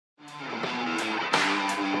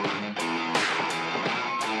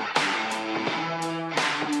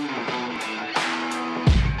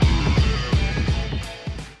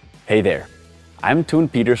Hey there, I'm Toon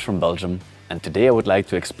Peters from Belgium, and today I would like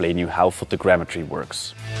to explain you how photogrammetry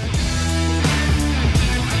works.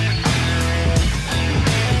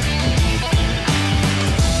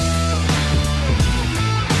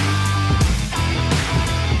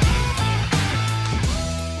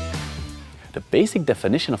 The basic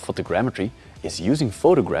definition of photogrammetry is using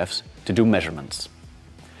photographs to do measurements.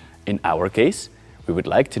 In our case, we would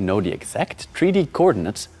like to know the exact 3D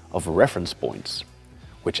coordinates of reference points,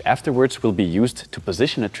 which afterwards will be used to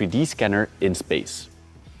position a 3D scanner in space.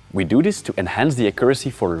 We do this to enhance the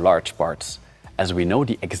accuracy for large parts, as we know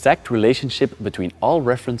the exact relationship between all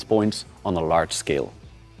reference points on a large scale.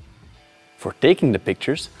 For taking the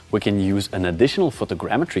pictures, we can use an additional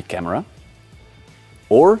photogrammetry camera,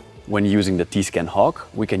 or when using the T-Scan Hawk,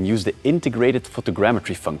 we can use the integrated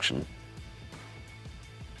photogrammetry function.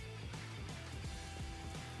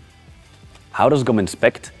 How does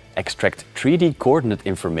GOM-Inspect extract 3D coordinate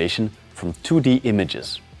information from 2D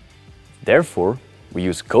images? Therefore, we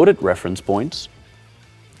use coded reference points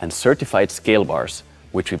and certified scale bars,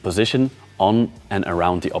 which we position on and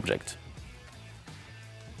around the object.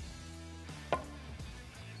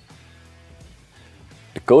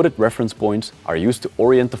 The coded reference points are used to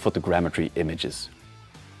orient the photogrammetry images.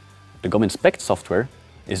 The GOM-Inspect software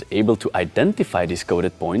is able to identify these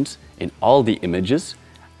coded points in all the images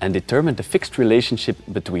and determine the fixed relationship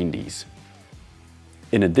between these.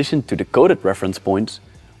 In addition to the coded reference points,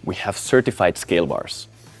 we have certified scale bars.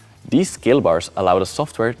 These scale bars allow the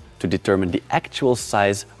software to determine the actual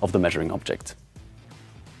size of the measuring object.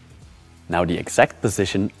 Now the exact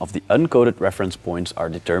position of the uncoded reference points are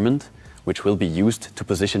determined, which will be used to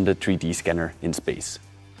position the 3D scanner in space.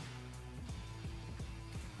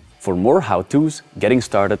 For more how-tos, getting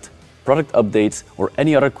started, product updates, or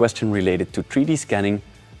any other question related to 3D scanning,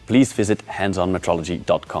 please visit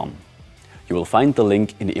handsonmetrology.com. You will find the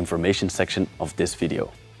link in the information section of this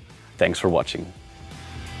video. Thanks for watching.